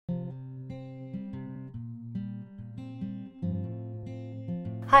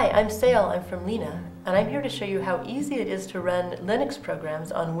Hi, I'm Sale, I'm from LINA, and I'm here to show you how easy it is to run Linux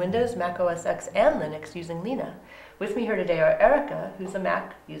programs on Windows, Mac OS X, and Linux using LINA. With me here today are Erica, who's a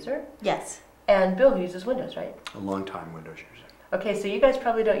Mac user. Yes. And Bill, who uses Windows, right? A long-time Windows user. Okay, so you guys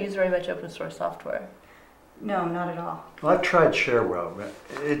probably don't use very much open source software. No, not at all. Well, I've tried Sharewell, but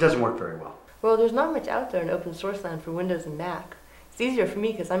it doesn't work very well. Well, there's not much out there in open source land for Windows and Mac. It's easier for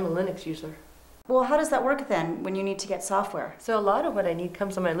me because I'm a Linux user. Well, how does that work then when you need to get software? So a lot of what I need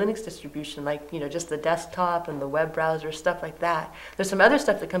comes on my Linux distribution, like, just the desktop and the web browser, stuff like that. There's some other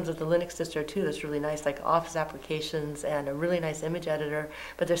stuff that comes with the Linux distro too that's really nice, like Office applications and a really nice image editor.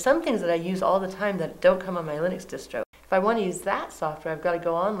 But there's some things that I use all the time that don't come on my Linux distro. If I want to use that software, I've got to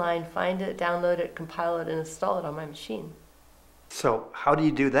go online, find it, download it, compile it, and install it on my machine. So how do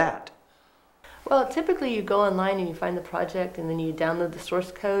you do that? Well, typically you go online and you find the project and then you download the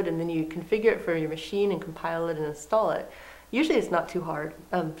source code and then you configure it for your machine and compile it and install it. Usually it's not too hard.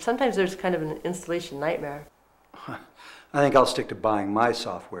 Sometimes there's kind of an installation nightmare. I think I'll stick to buying my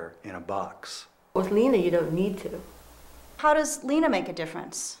software in a box. With LINA you don't need to. How does LINA make a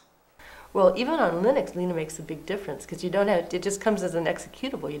difference? Well, even on Linux, LINA makes a big difference because it just comes as an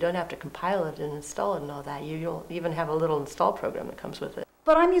executable. You don't have to compile it and install it and all that. You'll even have a little install program that comes with it.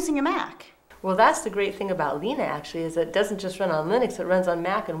 But I'm using a Mac. Well, that's the great thing about LINA, actually, is that it doesn't just run on Linux, it runs on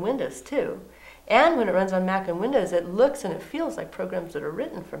Mac and Windows, too. And when it runs on Mac and Windows, it looks and it feels like programs that are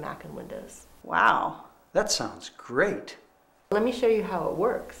written for Mac and Windows. Wow. That sounds great. Let me show you how it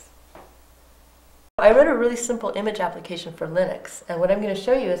works. I wrote a really simple image application for Linux, and what I'm going to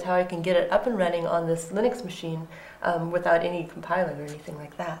show you is how I can get it up and running on this Linux machine without any compiling or anything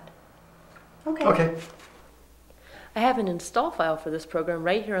like that. Okay. I have an install file for this program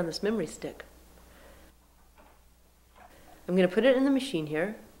right here on this memory stick. I'm going to put it in the machine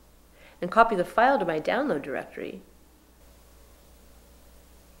here and copy the file to my download directory.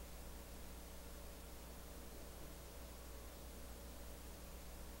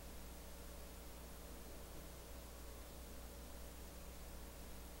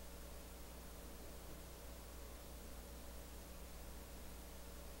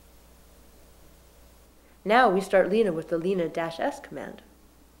 Now we start LINA with the lina-s command.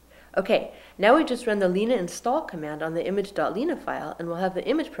 Okay, now we just run the lina install command on the image.lina file and we'll have the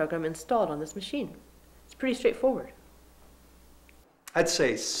image program installed on this machine. It's pretty straightforward. I'd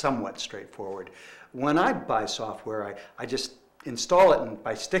say somewhat straightforward. When I buy software, I just install it, and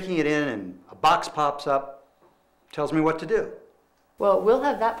by sticking it in and a box pops up, tells me what to do. Well, we'll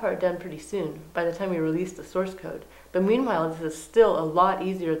have that part done pretty soon, by the time we release the source code. But meanwhile, this is still a lot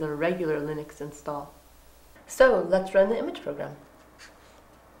easier than a regular Linux install. So let's run the image program.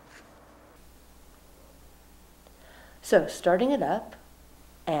 So starting it up,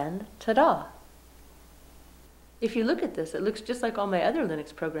 and ta-da! If you look at this, it looks just like all my other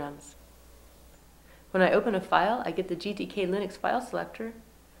Linux programs. When I open a file, I get the GTK Linux file selector.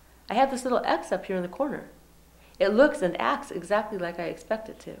 I have this little X up here in the corner. It looks and acts exactly like I expect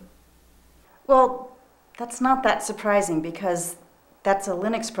it to. Well, that's not that surprising because that's a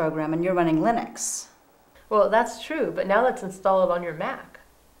Linux program and you're running Linux. Well, that's true, but now let's install it on your Mac.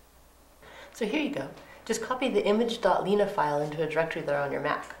 So here you go. Just copy the image.lina file into a directory there on your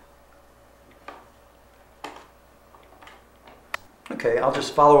Mac. Okay, I'll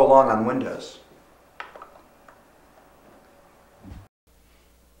just follow along on Windows.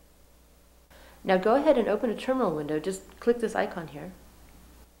 Now go ahead and open a terminal window. Just click this icon here.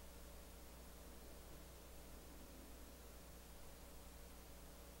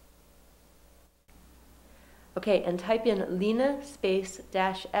 Okay, and type in lina space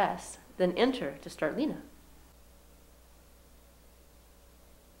 -s, then enter to start LINA.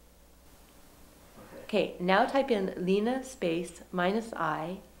 Okay, now type in lina space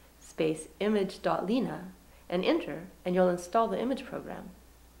 -i space image.lina and enter, and you'll install the image program.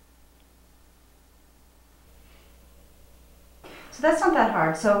 So that's not that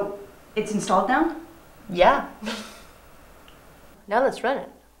hard. So it's installed now? Yeah. Now let's run it.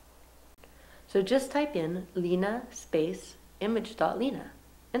 So just type in lina space image.lina.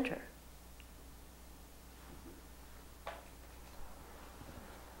 Enter.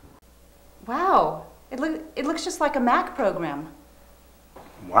 Wow. It looks just like a Mac program.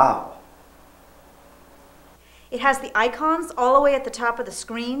 Wow. It has the icons all the way at the top of the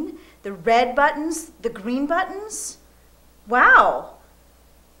screen, the red buttons, the green buttons. Wow.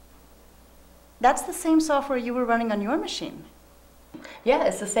 That's the same software you were running on your machine. Yeah,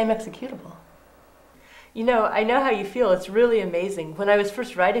 it's the same executable. You know, I know how you feel. It's really amazing. When I was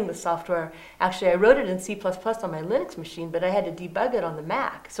first writing the software, actually I wrote it in C++ on my Linux machine, but I had to debug it on the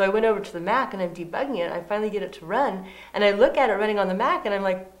Mac. So I went over to the Mac and I'm debugging it. I finally get it to run, and I look at it running on the Mac, and I'm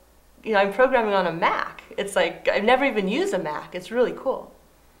like, you know, I'm programming on a Mac. It's like, I've never even used a Mac. It's really cool.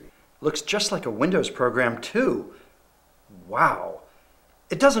 Looks just like a Windows program too. Wow.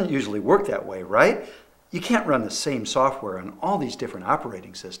 It doesn't usually work that way, right? You can't run the same software on all these different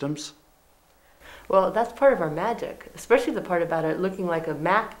operating systems. Well, that's part of our magic, especially the part about it looking like a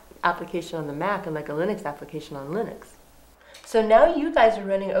Mac application on the Mac and like a Linux application on Linux. So now you guys are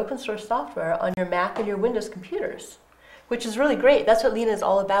running open source software on your Mac and your Windows computers, which is really great. That's what LINA is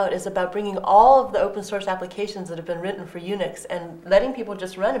all about, is about bringing all of the open source applications that have been written for Unix and letting people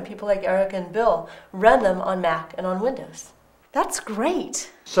just run, and people like Eric and Bill run them on Mac and on Windows. That's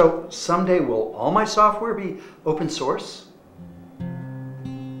great. So someday will all my software be open source?